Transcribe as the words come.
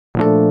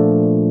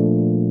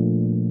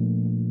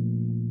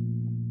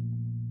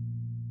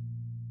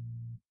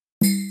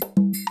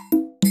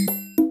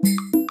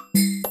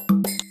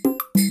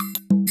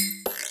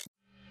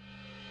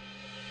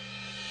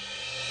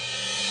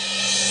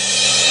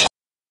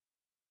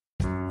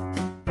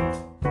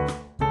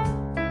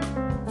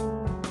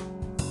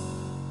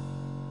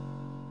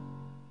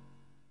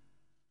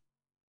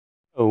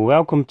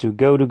welcome to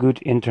Go to Good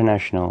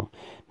International.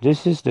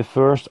 This is the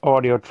first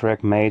audio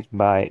track made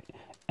by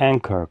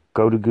Anchor.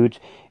 Go to Good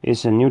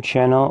is a new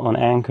channel on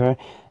Anchor,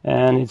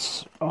 and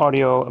it's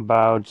audio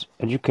about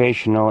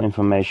educational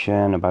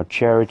information, about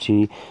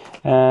charity,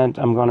 and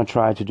I'm gonna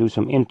try to do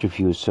some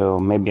interviews, so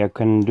maybe I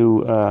can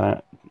do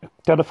a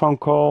telephone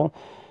call.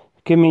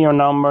 Give me your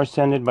number,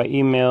 send it by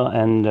email,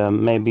 and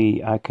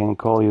maybe I can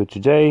call you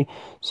today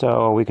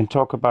so we can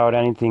talk about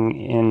anything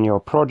in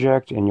your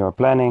project, in your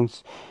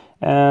plannings,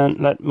 and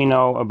let me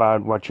know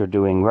about what you're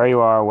doing, where you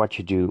are, what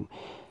you do.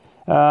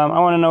 I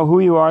want to know who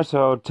you are,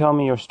 so tell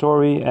me your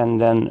story, and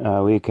then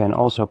we can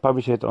also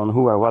publish it on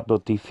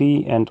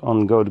whoarewhat.tv and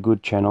on Go to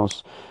Good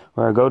channels,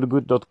 where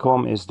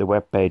gotogood.com is the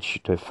web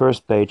page, the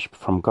first page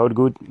from Go to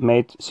Good,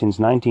 made since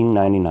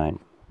 1999.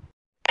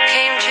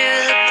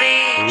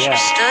 Yeah.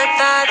 Stood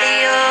by the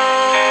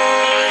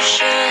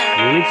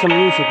ocean. We need some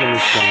music in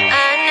this channel.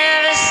 I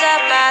never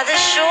sat by the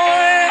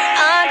shore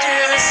under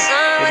the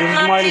sun This with is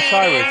my Miley feet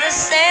Cyrus. in the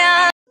sand.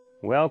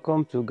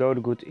 Welcome to Go to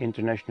Good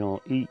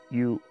International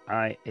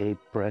EUIA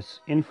Press.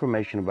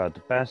 Information about the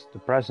past, the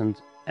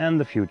present and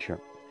the future.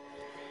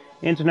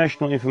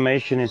 International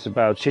information is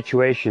about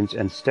situations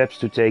and steps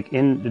to take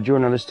in the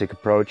journalistic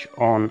approach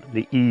on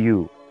the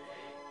EU.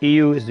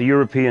 EU is the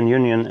European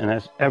Union, and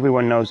as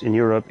everyone knows in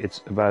Europe,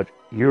 it's about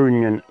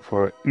union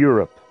for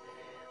Europe.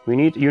 We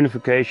need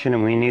unification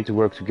and we need to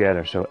work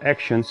together, so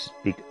actions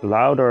speak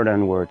louder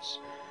than words.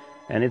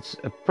 And it's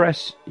a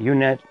press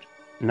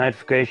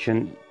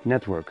unification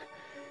network.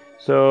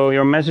 So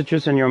your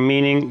messages and your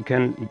meaning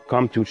can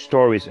come to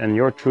stories, and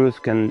your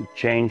truth can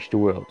change the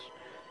world.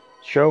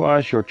 Show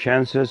us your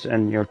chances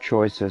and your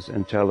choices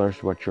and tell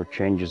us what your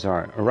changes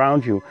are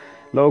around you,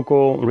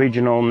 local,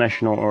 regional,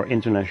 national or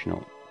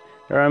international.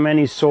 There are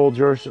many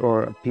soldiers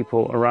or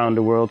people around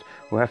the world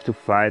who have to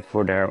fight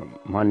for their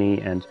money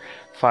and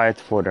fight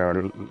for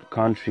their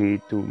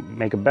country to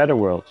make a better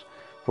world,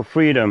 for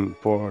freedom,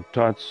 for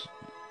thoughts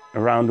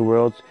around the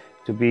world,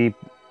 to be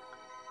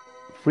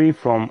free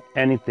from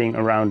anything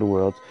around the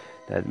world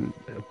that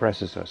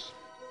oppresses us.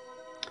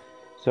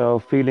 So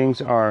feelings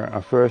are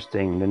our first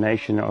thing. The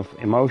nation of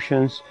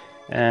emotions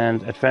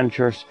and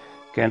adventures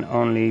can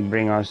only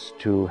bring us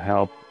to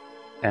help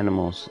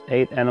animals.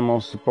 Aid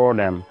animals, support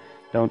them.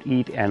 Don't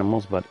eat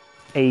animals, but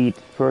aid,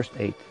 first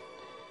aid.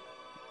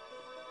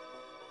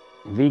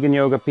 Vegan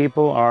yoga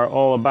people are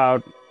all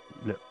about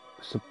the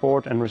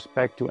support and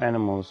respect to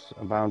animals,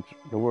 about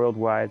the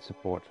worldwide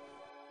support.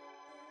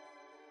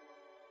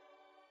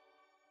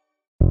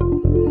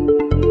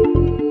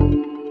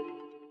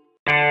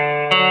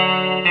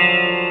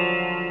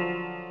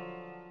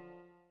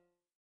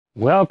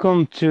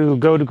 Welcome to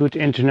Go to Good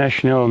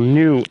International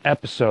new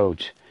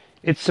episode.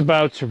 It's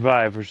about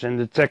survivors and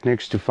the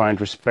techniques to find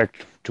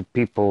respect to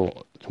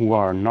people who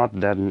are not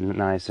that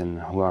nice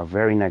and who are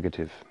very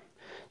negative.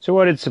 So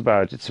what it's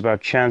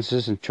about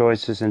chances and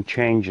choices and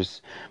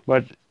changes.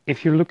 But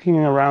if you're looking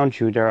around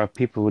you, there are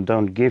people who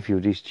don't give you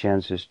these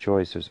chances,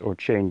 choices or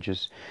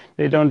changes.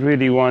 They don't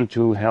really want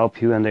to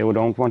help you and they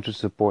don't want to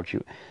support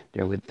you.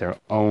 They're with their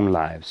own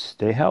lives.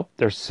 They help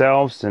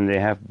themselves and they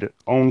have their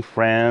own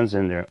friends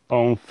and their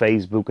own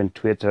Facebook and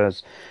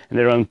Twitters and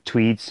their own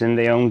tweets, and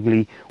they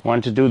only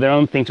want to do their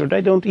own things, or they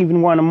don't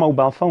even want a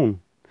mobile phone.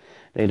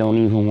 They don't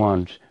even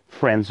want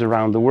friends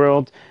around the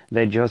world.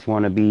 They just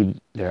want to be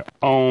their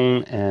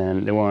own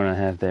and they want to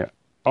have their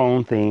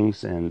own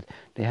things, and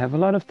they have a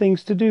lot of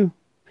things to do.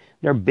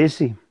 They're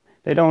busy.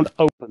 They don't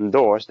open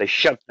doors. They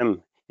shut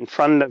them in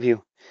front of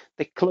you.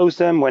 They close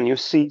them when you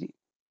see.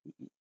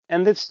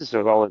 And this is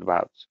all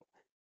about.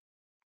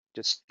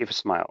 Just give a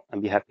smile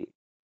and be happy.